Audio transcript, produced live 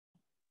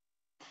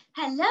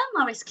Hello,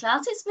 Morris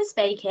class. It's Miss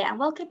Baig here, and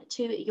welcome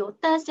to your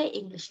Thursday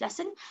English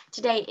lesson.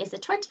 Today is the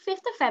 25th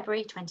of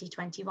February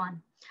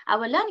 2021.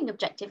 Our learning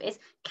objective is,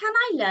 can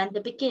I learn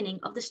the beginning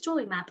of the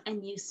story map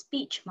and use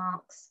speech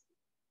marks?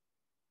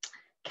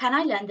 Can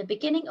I learn the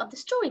beginning of the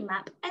story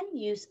map and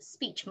use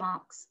speech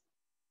marks?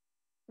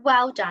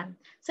 Well done.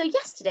 So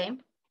yesterday,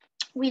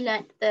 we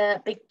learnt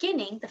the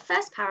beginning, the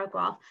first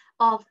paragraph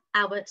of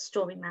our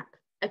story map.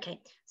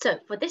 Okay, so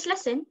for this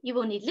lesson, you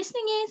will need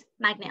listening ears,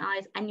 magnet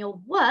eyes, and your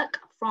work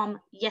from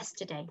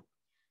yesterday.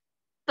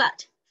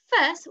 But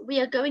first, we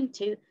are going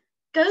to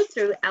go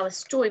through our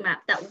story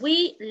map that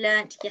we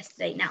learnt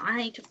yesterday. Now, I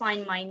need to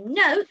find my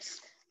notes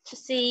to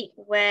see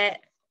where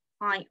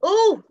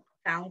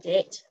found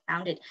it.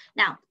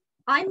 Now,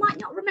 I might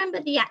not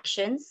remember the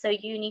actions, so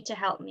you need to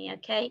help me,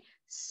 okay?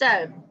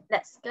 So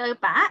let's go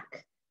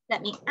back.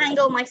 Let me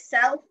angle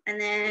myself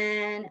and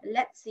then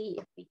let's see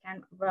if we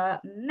can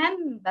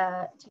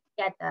remember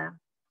together.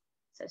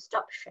 So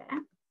stop share.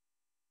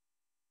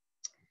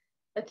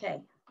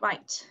 Okay,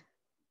 right,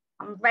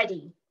 I'm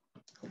ready.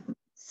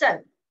 So,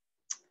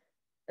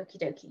 okie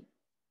dokie,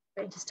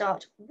 we're going to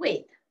start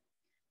with,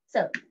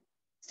 so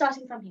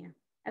starting from here,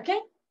 okay,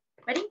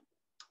 ready?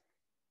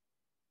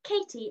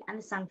 Katie and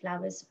the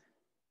sunflowers.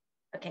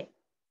 Okay,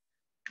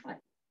 right.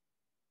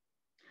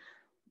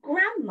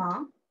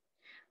 Grandma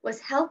was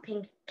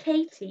helping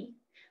Katie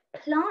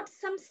plant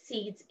some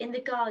seeds in the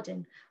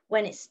garden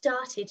when it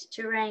started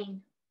to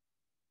rain.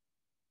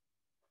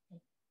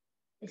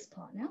 This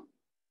part now.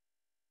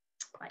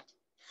 Right.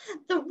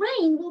 The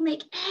rain will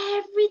make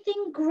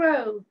everything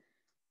grow,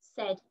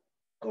 said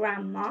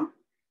Grandma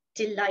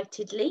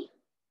delightedly.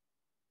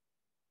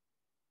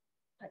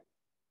 Right.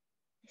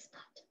 This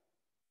part.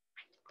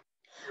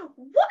 Right.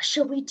 What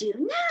shall we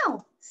do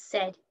now?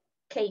 Said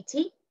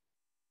Katie.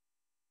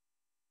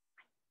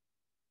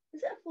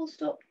 Is that a full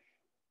stop?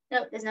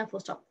 No, there's no full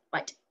stop.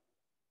 Right.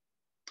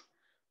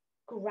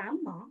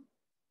 Grandma,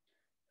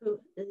 who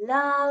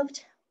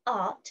loved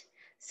art,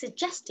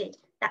 suggested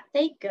that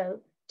they go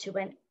to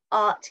an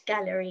art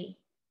gallery.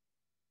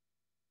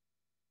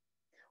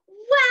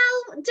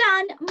 Well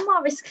done,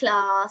 Morris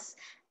class.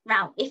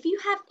 Now, if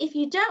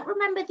you don't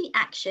remember the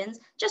actions,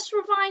 just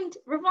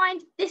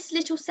rewind this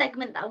little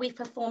segment that we've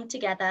performed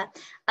together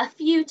a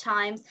few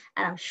times,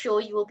 and I'm sure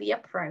you will be a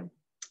pro.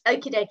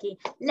 Okie dokie,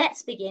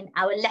 let's begin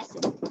our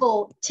lesson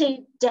for today.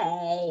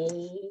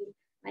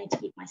 I need to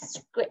keep my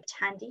script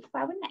handy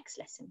for our next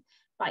lesson.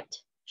 Right,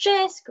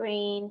 share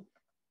screen,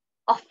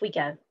 off we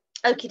go.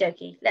 Okie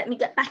dokie, let me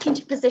get back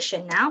into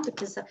position now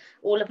because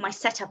all of my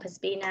setup has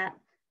been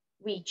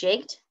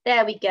rejigged.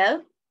 There we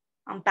go,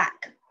 I'm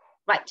back.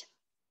 Right,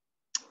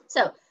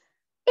 so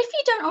if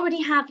you don't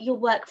already have your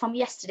work from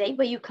yesterday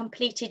where you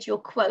completed your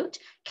quote,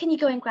 can you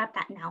go and grab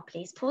that now,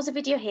 please? Pause the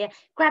video here,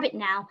 grab it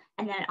now,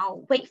 and then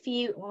I'll wait for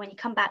you. And when you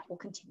come back, we'll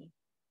continue.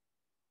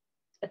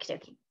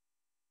 Okie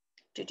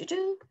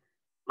dokie.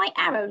 My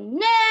arrow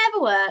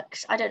never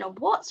works. I don't know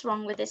what's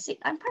wrong with this.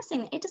 I'm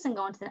pressing, it doesn't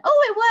go on to the,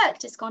 oh, it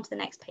worked. It's gone to the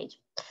next page.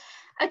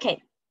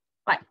 Okay,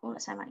 right. Oh,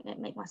 let's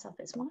make myself a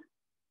bit smaller.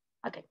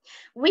 Okay,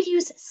 we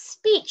use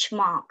speech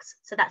marks.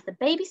 So that's the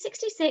baby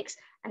 66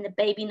 and the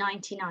baby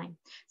 99.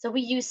 So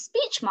we use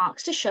speech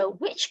marks to show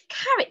which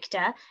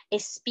character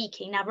is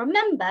speaking. Now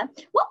remember,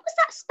 what was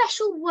that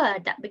special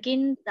word that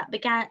begins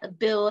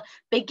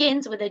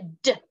with a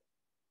D?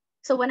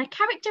 So when a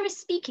character is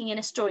speaking in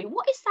a story,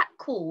 what is that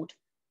called?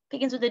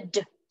 Begins with a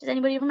D. Does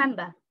anybody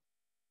remember?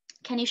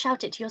 Can you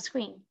shout it to your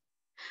screen?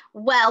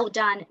 Well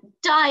done.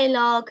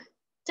 Dialogue,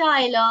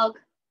 dialogue,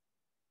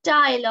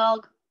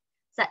 dialogue.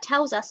 So that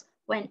tells us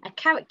when a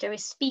character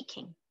is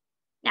speaking.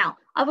 Now,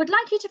 I would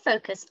like you to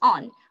focus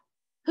on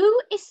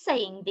who is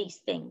saying these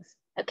things,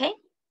 okay?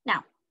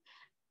 Now,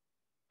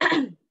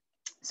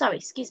 sorry,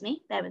 excuse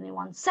me, bear with me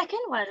 1 second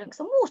while I drink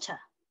some water.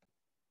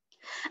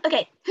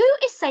 Okay, who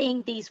is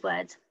saying these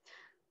words?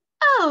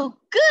 Oh,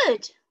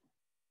 good.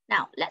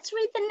 Now, let's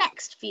read the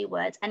next few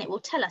words and it will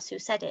tell us who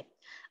said it.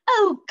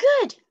 Oh,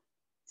 good,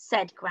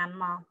 said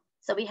Grandma.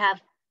 So we have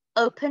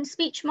open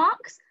speech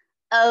marks.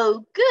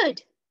 Oh,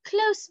 good,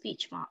 close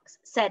speech marks,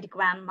 said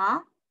Grandma,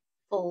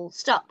 full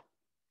stop.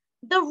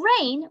 The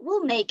rain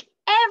will make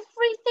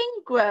everything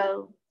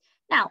grow.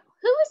 Now,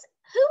 who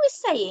is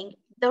saying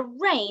the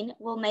rain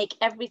will make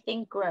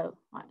everything grow?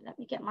 Right, let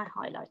me get my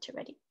highlighter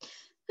ready.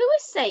 Who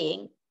is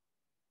saying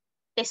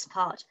this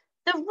part?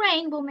 The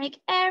rain will make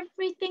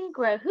everything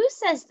grow. Who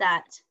says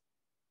that?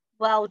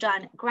 Well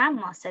done,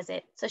 Grandma says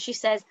it. So she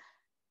says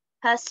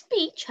her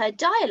speech, her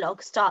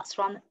dialogue starts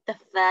from the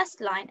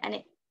first line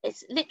and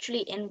it's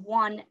literally in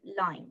one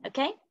line,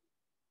 okay?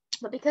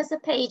 But because the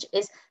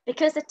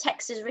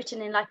text is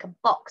written in like a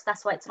box,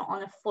 that's why it's not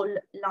on a full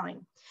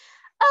line.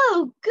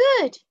 Oh,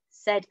 good,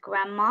 said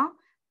Grandma.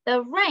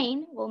 The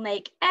rain will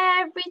make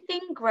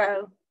everything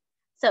grow.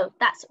 So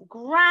that's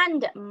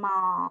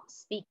Grandma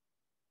speaking.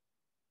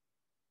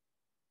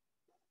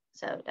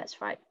 So that's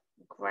right,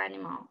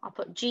 Grandma. I'll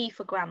put G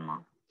for Grandma.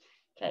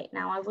 Okay,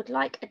 now I would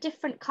like a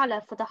different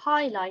colour for the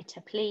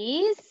highlighter,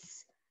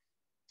 please.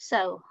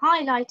 So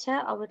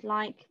highlighter, I would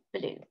like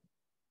blue.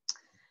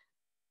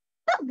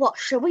 But what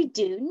shall we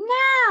do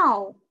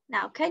now?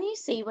 Now, can you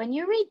see when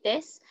you read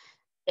this,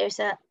 there's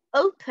an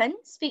open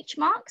speech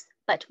marks,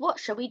 but what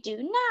shall we do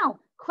now?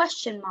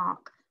 Question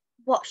mark.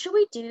 What shall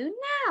we do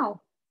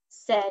now?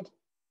 Said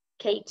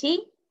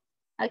Katie.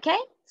 Okay,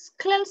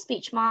 close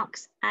speech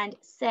marks and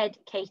said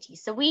Katie.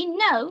 So we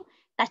know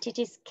that it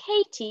is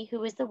Katie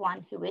who is the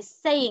one who is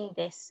saying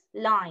this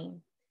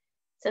line.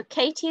 So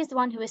Katie is the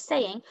one who is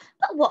saying,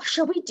 but what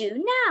shall we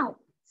do now?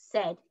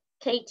 Said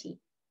Katie.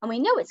 And we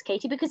know it's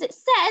Katie because it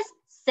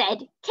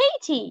said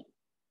Katie.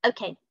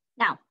 Okay,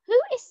 now who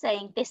is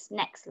saying this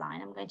next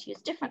line? I'm going to use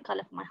a different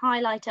colour for my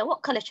highlighter.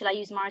 What colour shall I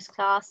use, Morris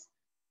class?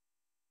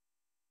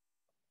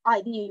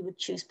 I knew you would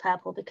choose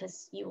purple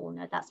because you all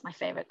know that's my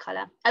favourite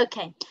colour.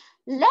 Okay,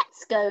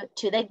 let's go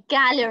to the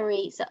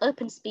gallery. So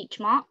open speech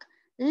mark.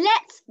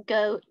 Let's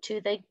go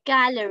to the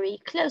gallery,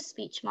 close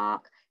speech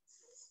mark,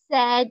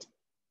 said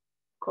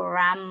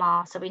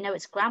Grandma. So we know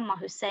it's Grandma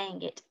who's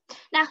saying it.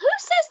 Now, who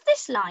says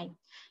this line?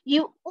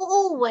 You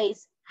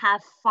always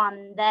have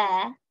fun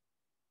there.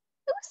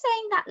 Who's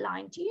saying that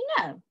line? Do you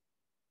know?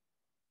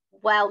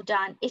 Well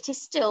done. It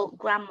is still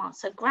Grandma.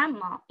 So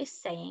Grandma is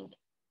saying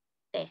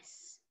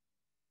this.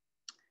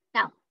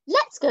 Now,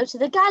 let's go to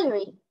the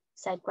gallery,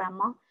 said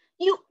Grandma.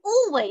 You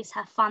always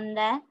have fun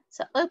there.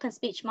 So open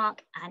speech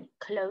mark and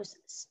close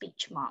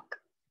speech mark.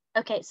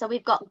 Okay, so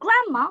we've got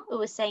Grandma who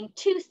was saying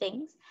two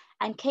things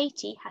and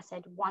Katie has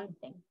said one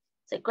thing.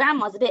 So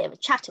Grandma's a bit of a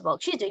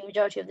chatterbox. She's doing the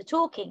majority of the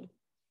talking.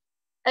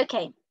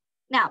 Okay,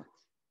 now,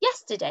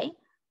 yesterday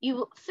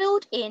you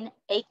filled in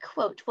a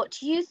quote,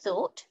 what you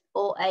thought,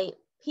 or a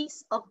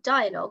piece of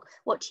dialogue,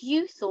 what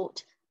you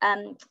thought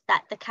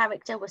that the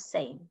character was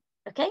saying.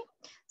 Okay,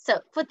 so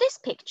for this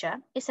picture,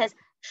 it says,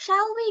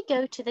 shall we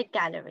go to the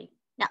gallery?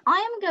 Now, I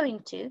am going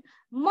to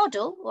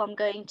model, or I'm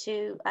going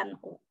to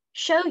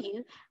show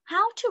you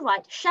how to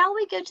write, shall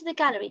we go to the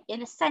gallery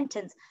in a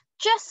sentence,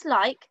 just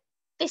like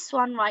this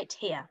one right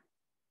here.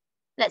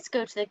 Let's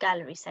go to the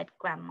gallery, said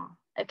Grandma.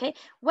 Okay,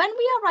 when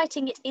we are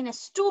writing it in a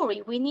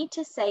story, we need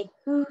to say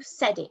who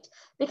said it.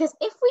 Because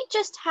if we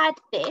just had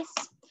this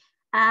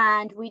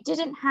and we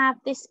didn't have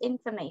this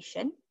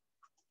information,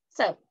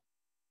 so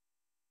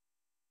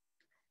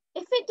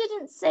if it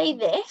didn't say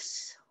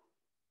this,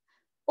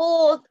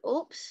 or,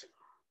 oops,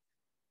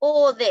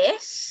 or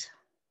this,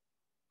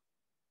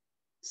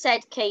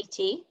 said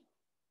Katie,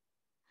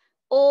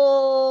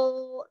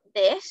 or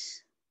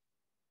this,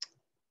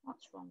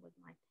 what's wrong with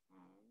my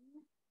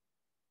pen?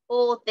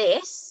 Or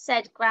this,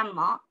 said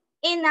Grandma,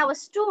 in our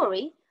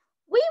story,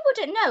 we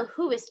wouldn't know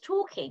who is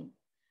talking.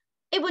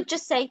 It would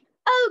just say,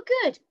 oh,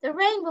 good, the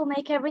rain will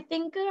make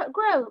everything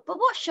grow. But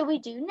what shall we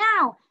do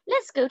now?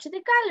 Let's go to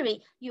the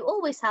gallery. You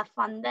always have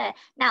fun there.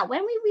 Now,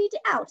 when we read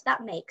it out,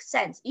 that makes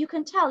sense. You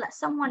can tell that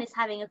someone is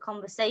having a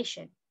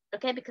conversation,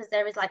 okay? Because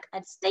there is like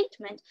a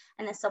statement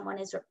and then someone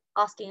is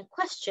asking a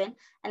question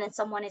and then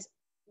someone is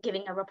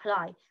giving a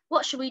reply.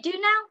 What shall we do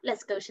now?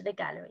 Let's go to the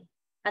gallery.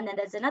 And then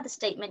there's another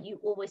statement, you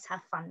always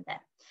have fun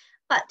there.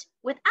 But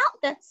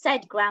without the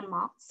said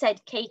Grandma,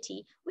 said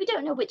Katie, we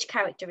don't know which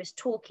character is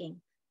talking,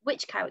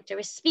 which character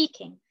is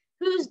speaking,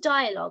 whose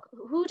dialogue,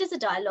 who does the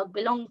dialogue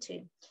belong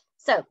to?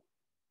 So,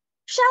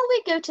 shall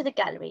we go to the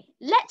gallery?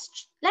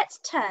 Let's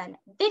turn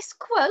this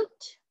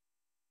quote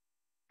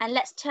and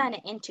let's turn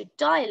it into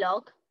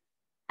dialogue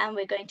and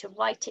we're going to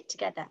write it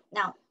together.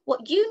 Now,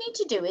 what you need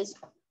to do is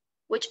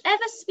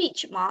whichever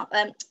speech mark,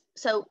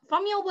 so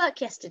from your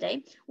work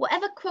yesterday,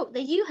 whatever quote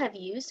that you have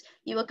used,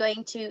 you are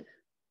going to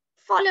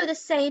follow the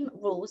same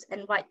rules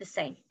and write the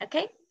same,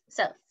 okay?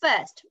 So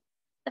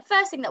the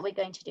first thing that we're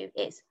going to do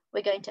is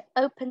we're going to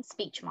open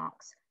speech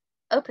marks.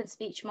 Open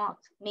speech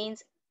marks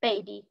means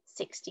baby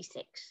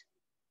 66.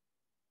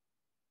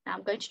 Now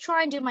I'm going to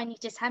try and do my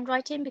neatest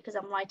handwriting because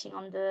I'm writing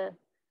on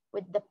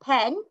with the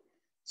pen,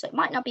 so it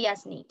might not be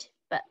as neat,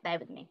 but bear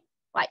with me.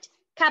 Right,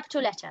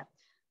 capital letter.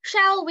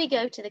 Shall we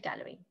go to the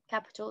gallery?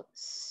 Capital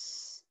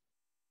S.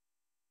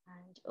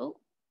 And oh,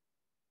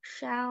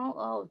 shall,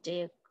 oh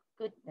dear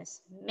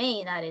goodness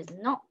me, that is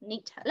not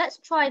neat. Let's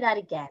try that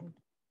again.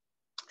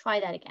 Try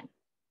that again.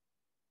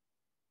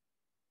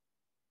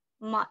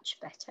 Much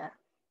better.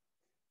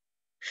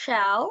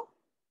 Shall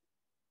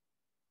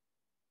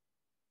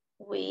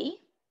we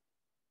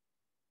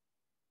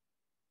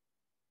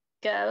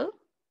go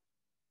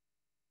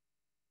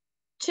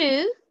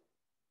to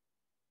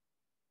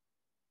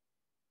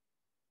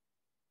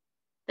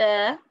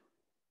the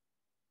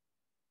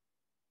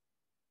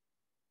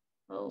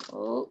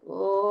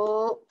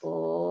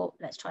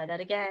let's try that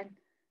again.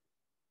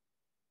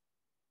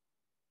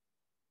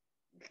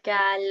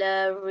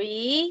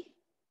 Gallery.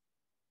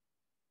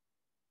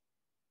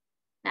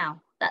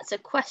 Now, that's a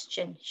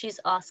question. She's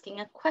asking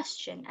a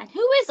question. And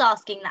who is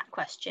asking that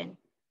question?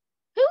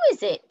 Who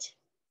is it?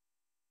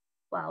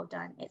 Well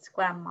done, it's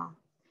Grandma.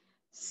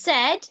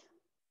 Said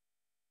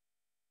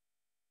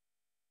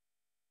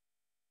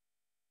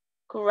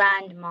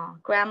Grandma.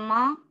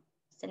 Grandma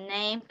is the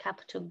name,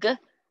 capital G,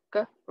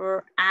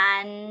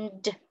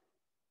 and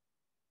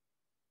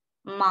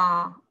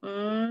Ma,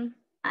 and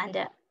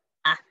a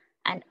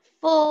and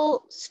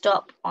full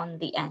stop on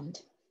the end.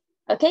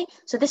 Okay,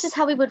 so this is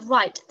how we would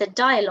write the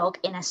dialogue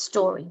in a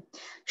story.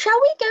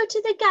 Shall we go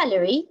to the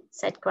gallery?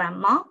 Said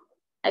Grandma.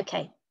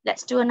 Okay,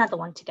 let's do another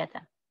one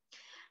together.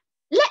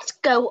 Let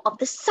go of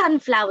the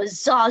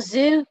sunflowers,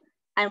 Zazu.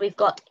 And we've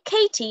got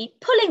Katie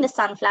pulling the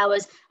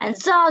sunflowers and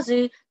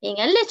Zazu being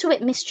a little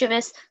bit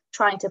mischievous,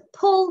 trying to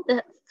pull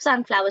the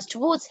sunflowers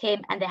towards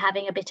him, and they're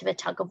having a bit of a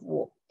tug of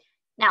war.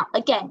 Now,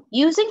 again,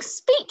 using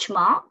speech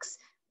marks,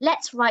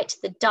 let's write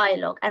the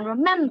dialogue. And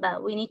remember,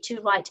 we need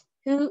to write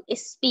who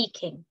is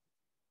speaking.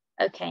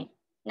 Okay,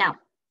 now,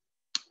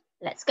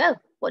 let's go.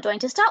 What do I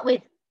need to start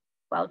with?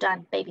 Well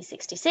done, baby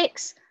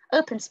 66.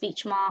 Open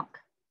speech mark.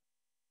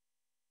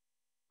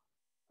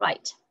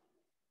 Right,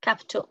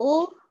 capital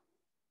O.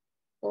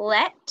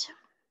 Let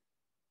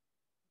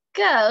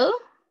go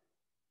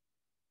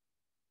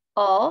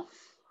of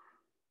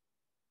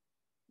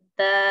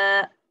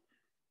the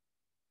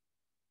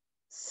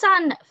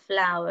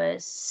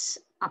sunflowers.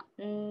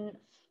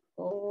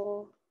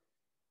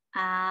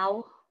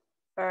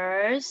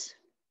 Hours.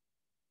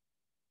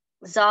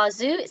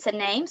 Zazu, it's a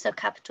name, so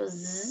capital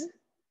Z.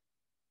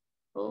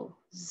 Oh,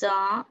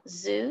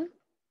 Zazu.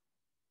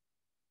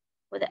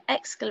 With an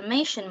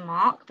exclamation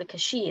mark,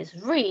 because she is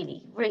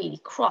really, really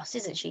cross,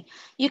 isn't she?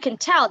 You can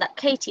tell that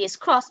Katie is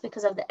cross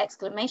because of the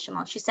exclamation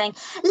mark. She's saying,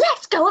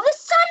 let go of the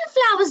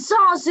sunflowers,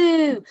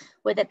 Zazu,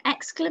 with an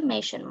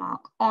exclamation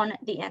mark on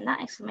the end.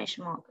 That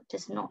exclamation mark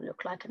does not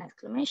look like an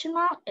exclamation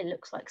mark. It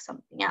looks like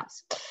something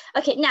else.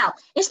 Okay, now,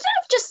 instead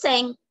of just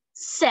saying,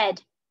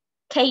 said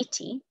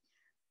Katie,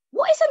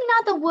 what is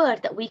another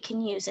word that we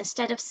can use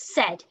instead of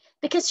said?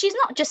 Because she's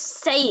not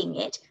just saying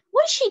it.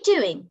 What is she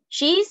doing?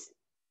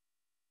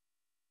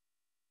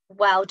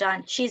 Well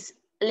done. She's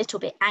a little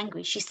bit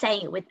angry. She's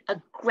saying it with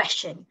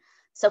aggression.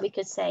 So we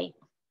could say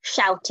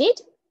shouted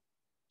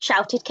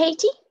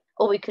Katie,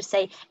 or we could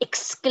say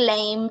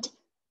exclaimed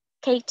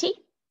Katie.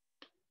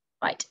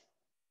 Right.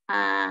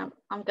 I'm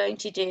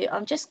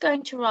just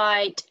going to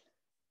write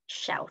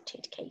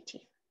shouted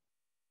Katie.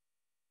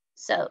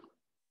 So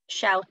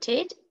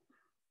shouted,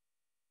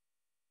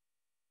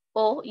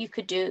 or you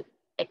could do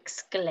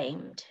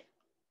exclaimed.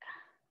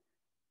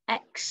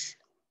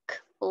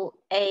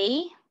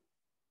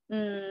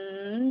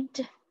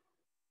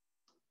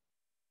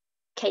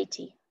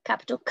 Katie,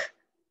 capital K,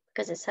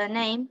 because it's her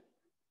name.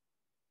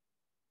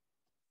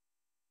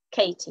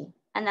 Katie.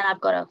 And then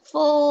I've got a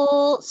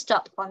full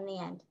stop on the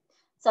end.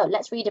 So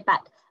let's read it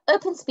back.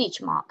 Open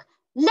speech mark.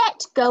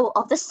 Let go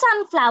of the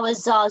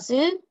sunflowers,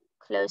 Zazu.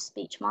 Close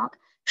speech mark.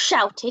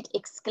 Shouted,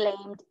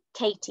 exclaimed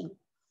Katie.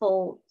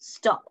 Full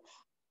stop.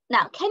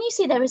 Now, can you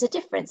see there is a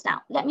difference?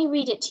 Now, let me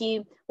read it to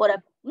you.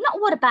 Not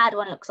what a bad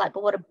one looks like,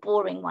 but what a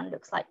boring one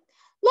looks like.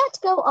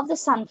 Let go of the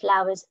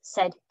sunflowers,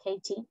 said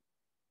Katie.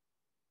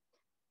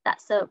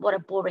 That's what a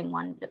boring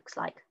one looks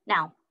like.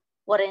 Now,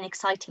 what an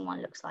exciting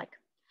one looks like.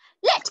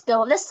 Let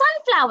go of the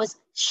sunflowers,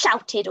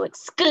 shouted or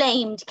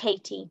exclaimed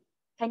Katie.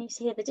 Can you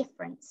see the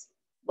difference?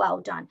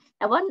 Well done.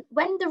 Now,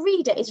 when the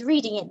reader is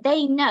reading it,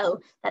 they know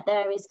that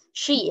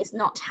she is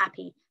not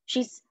happy.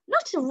 She's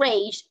not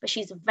enraged, but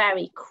she's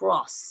very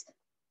cross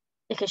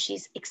because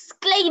she's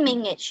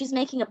exclaiming it. She's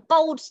making a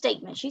bold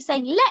statement. She's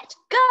saying, let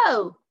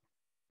go.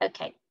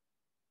 Okay.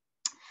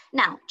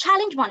 Now,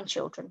 challenge 1,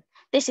 children.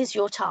 This is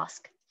your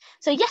task.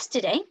 So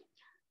yesterday,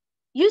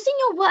 using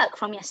your work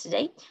from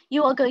yesterday,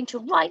 you are going to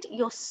write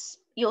your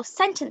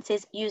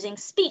sentences using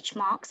speech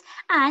marks,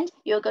 and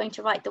you're going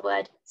to write the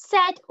word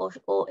said or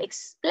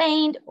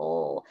explained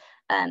or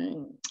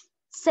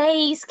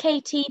says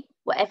Katie,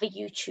 whatever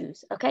you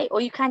choose, okay?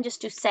 Or you can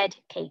just do said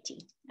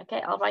Katie,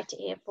 okay? I'll write it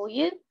here for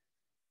you.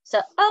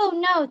 So,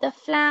 oh no, the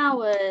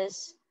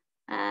flowers.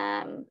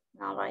 I'll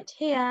write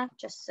here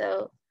just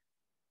so.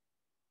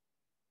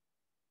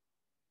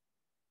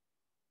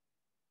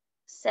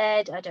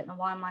 Said, I don't know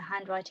why my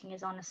handwriting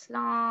is on a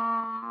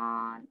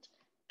slant.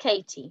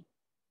 Katie.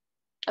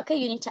 Okay,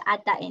 you need to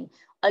add that in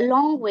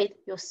along with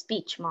your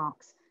speech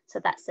marks. So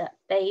that's a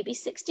baby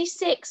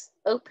 66,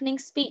 opening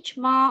speech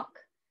mark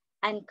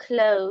and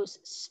close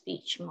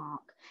speech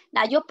mark.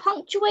 Now your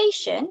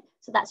punctuation,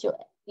 so that's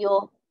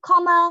your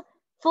comma,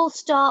 full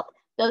stop,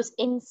 goes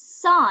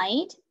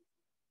inside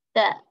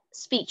the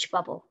speech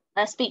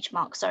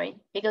mark, sorry.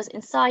 It goes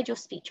inside your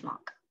speech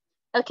mark.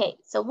 Okay,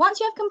 so once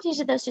you have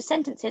completed those 2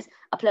 sentences,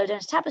 upload on a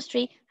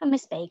tapestry for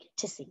Miss Baig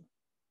to see.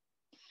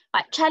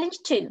 Right, challenge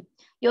 2.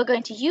 You're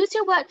going to use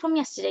your work from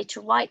yesterday to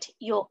write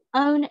your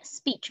own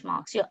speech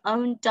marks, your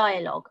own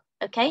dialogue,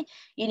 okay?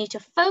 You need to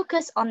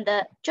focus on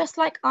just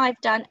like I've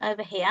done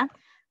over here,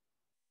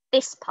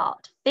 this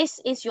part.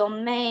 This is your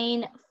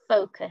main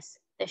focus,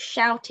 the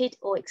shouted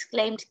or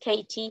exclaimed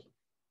Katie.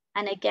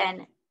 And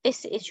again,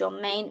 this is your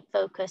main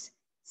focus,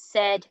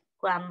 said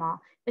Grandma.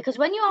 Because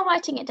when you are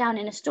writing it down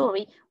in a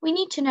story, we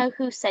need to know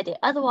who said it.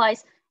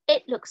 Otherwise,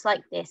 it looks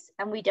like this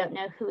and we don't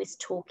know who is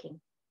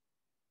talking.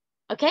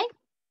 Okay?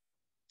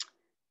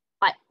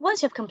 Right,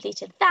 once you've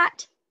completed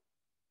that,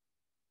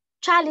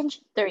 challenge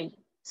 3.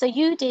 So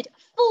you did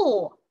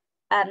 4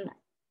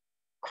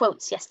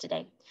 quotes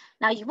yesterday.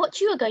 Now, what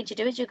you are going to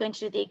do is you're going to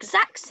do the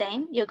exact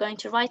same. You're going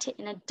to write it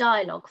in a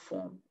dialogue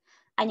form.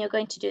 And you're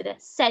going to do the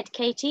said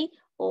Katie,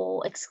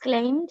 or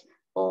exclaimed,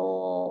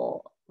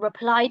 or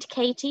replied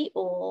Katie,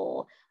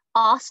 or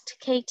asked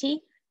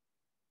Katie.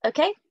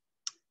 Okay?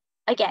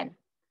 Again,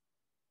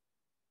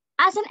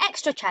 as an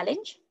extra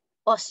challenge,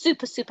 or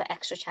super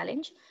extra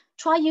challenge,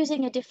 try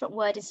using a different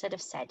word instead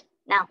of said.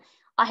 Now,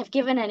 I have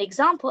given an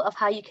example of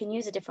how you can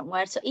use a different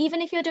word. So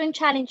even if you're doing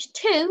challenge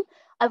 2,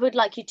 I would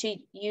like you to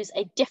use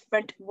a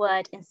different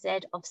word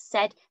instead of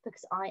said,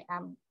 because I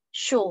am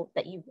sure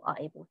that you are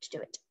able to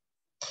do it.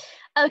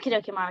 Okie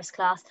dokie, Maris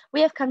class,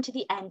 we have come to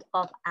the end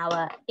of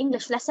our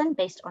English lesson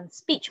based on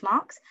speech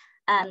marks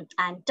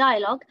and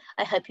dialogue.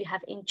 I hope you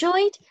have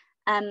enjoyed.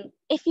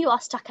 If you are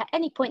stuck at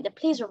any point, then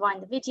please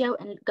rewind the video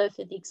and go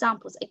through the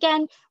examples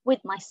again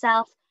with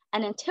myself.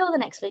 And until the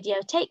next video,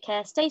 take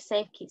care, stay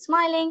safe, keep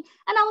smiling,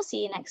 and I will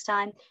see you next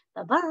time.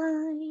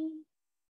 Bye-bye.